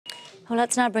Well,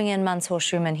 let's now bring in Mansour.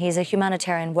 He's a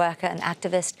humanitarian worker and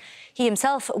activist. He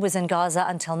himself was in Gaza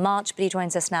until March, but he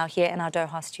joins us now here in our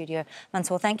Doha studio.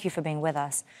 Mansour, thank you for being with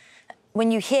us. When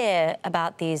you hear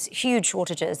about these huge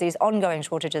shortages, these ongoing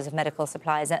shortages of medical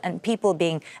supplies, and people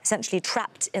being essentially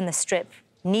trapped in the Strip,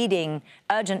 needing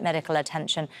urgent medical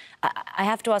attention, I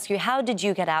have to ask you, how did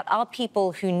you get out? Are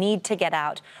people who need to get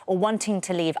out or wanting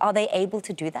to leave, are they able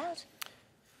to do that?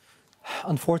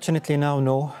 Unfortunately now,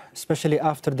 no, especially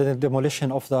after the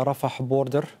demolition of the Rafah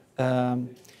border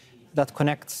that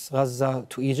connects Gaza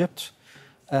to Egypt.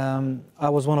 I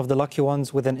was one of the lucky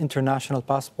ones with an international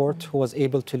passport who was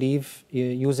able to leave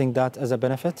using that as a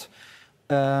benefit.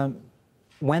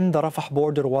 When the Rafah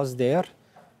border was there,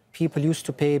 people used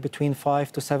to pay between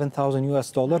 $5,000 to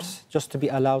 $7,000 just to be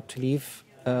allowed to leave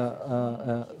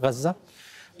Gaza.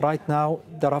 Right now,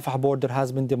 the Rafah border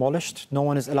has been demolished. No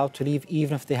one is allowed to leave,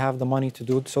 even if they have the money to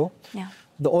do so. Yeah.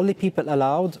 The only people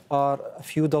allowed are a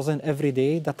few dozen every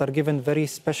day that are given very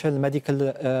special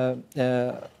medical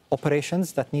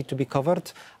operations that need to be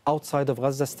covered outside of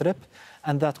Gaza Strip,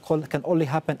 and that can only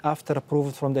happen after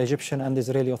approval from the Egyptian and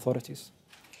Israeli authorities.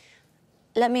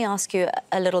 Let me ask you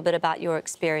a little bit about your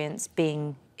experience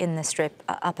being in the Strip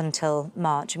up until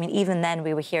March. I mean, even then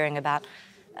we were hearing about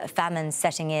famine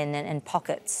setting in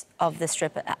pockets of the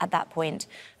Strip at that point.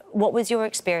 What was your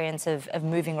experience of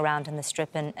moving around in the Strip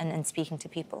and speaking to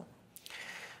people?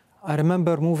 I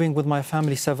remember moving with my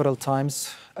family several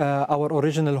times. Our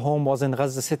original home was in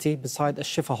Gaza City beside a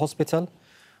Shifa hospital.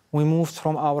 We moved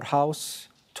from our house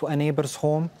to a neighbor's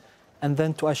home and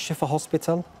then to a Shifa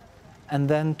hospital and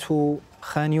then to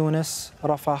Khan Yunis,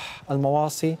 Rafah,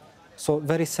 Al-Mawasi. So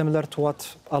very similar to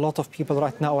what a lot of people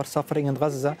right now are suffering in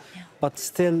Gaza, but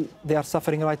still they are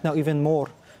suffering right now even more,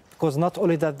 because not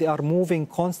only that they are moving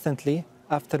constantly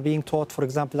after being taught, for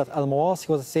example, that Al-Mawasi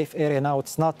was a safe area. Now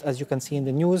it's not, as you can see in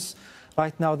the news.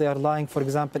 Right now they are lying, for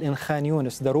example, in Khan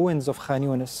Yunis, the ruins of Khan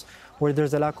Yunis, where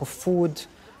there's a lack of food,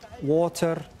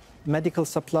 water, medical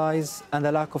supplies, and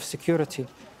a lack of security.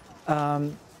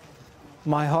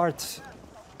 My heart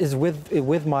is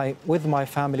with my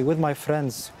family, with my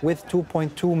friends, with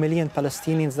 2.2 million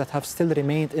Palestinians that have still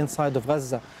remained inside of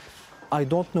Gaza. I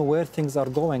don't know where things are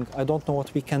going. I don't know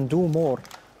what we can do more,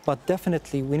 but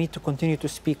definitely we need to continue to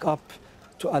speak up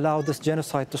to allow this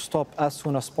genocide to stop as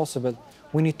soon as possible.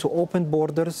 We need to open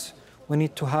borders. We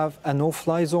need to have a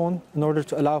no-fly zone in order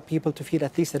to allow people to feel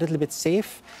at least a little bit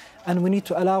safe. And we need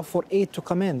to allow for aid to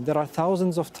come in. There are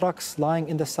thousands of trucks lying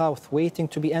in the south waiting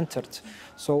to be entered.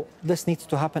 So this needs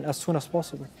to happen as soon as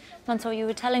possible. Mansour, you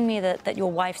were telling me that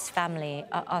your wife's family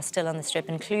are still on the Strip,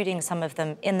 including some of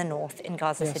them in the north, in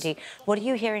Gaza City. What are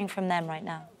you hearing from them right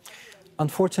now?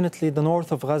 Unfortunately, the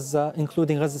north of Gaza,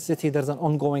 including Gaza City, there's an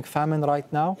ongoing famine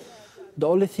right now. The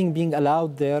only thing being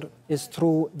allowed there is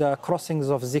through the crossings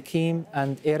of Zikim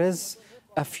and Erez,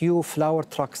 a few flour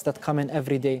trucks that come in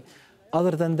every day.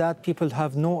 Other than that, people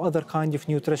have no other kind of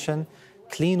nutrition.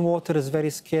 Clean water is very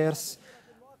scarce.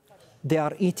 They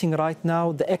are eating right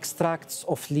now the extracts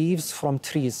of leaves from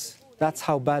trees. That's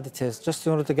how bad it is, just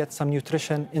in order to get some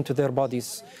nutrition into their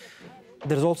bodies.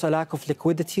 There's also a lack of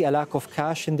liquidity, a lack of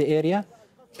cash in the area.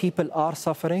 People are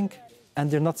suffering,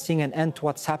 and they're not seeing an end to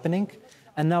what's happening.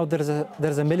 And now there's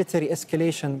a military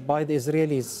escalation by the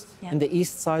Israelis in the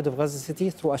east side of Gaza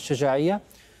City through Al-Shaja'iyya.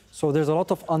 So there's a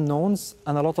lot of unknowns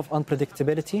and a lot of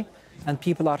unpredictability, and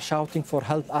people are shouting for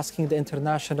help, asking the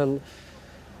international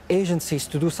agencies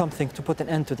to do something to put an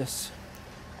end to this.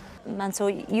 Mansour,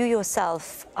 you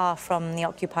yourself are from the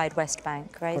occupied West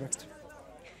Bank, right? Correct.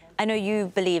 I know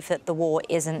you believe that the war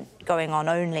isn't going on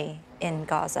only in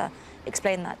Gaza.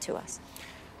 Explain that to us.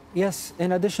 Yes,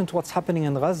 in addition to what's happening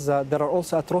in Gaza, there are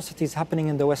also atrocities happening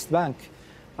in the West Bank.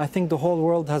 I think the whole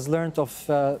world has learned of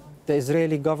the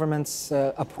Israeli government's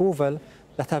approval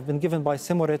that have been given by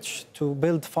Simotrich to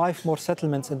build 5 more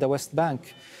settlements in the West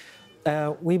Bank.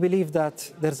 We believe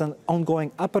that there's an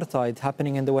ongoing apartheid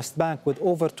happening in the West Bank with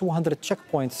over 200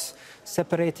 checkpoints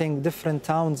separating different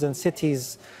towns and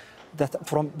cities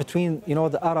between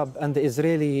the Arab and the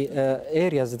Israeli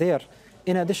areas there.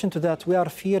 In addition to that, we are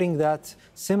fearing that,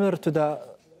 similar to the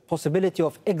possibility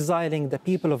of exiling the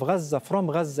people of Gaza from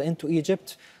Gaza into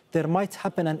Egypt, there might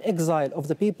happen an exile of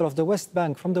the people of the West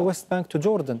Bank, from the West Bank to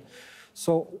Jordan.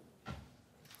 So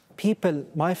people,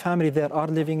 my family there, are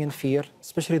living in fear,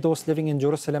 especially those living in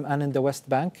Jerusalem and in the West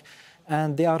Bank,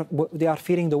 and they are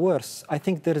fearing the worst. I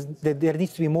think there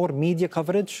needs to be more media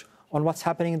coverage on what's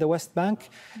happening in the West Bank,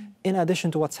 in addition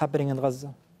to what's happening in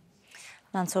Gaza.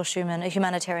 Mansour Schumann, a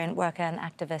humanitarian worker and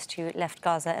activist who left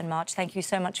Gaza in March. Thank you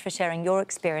so much for sharing your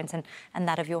experience and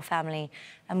that of your family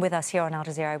and with us here on Al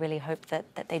Jazeera. I really hope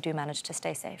that they do manage to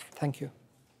stay safe. Thank you.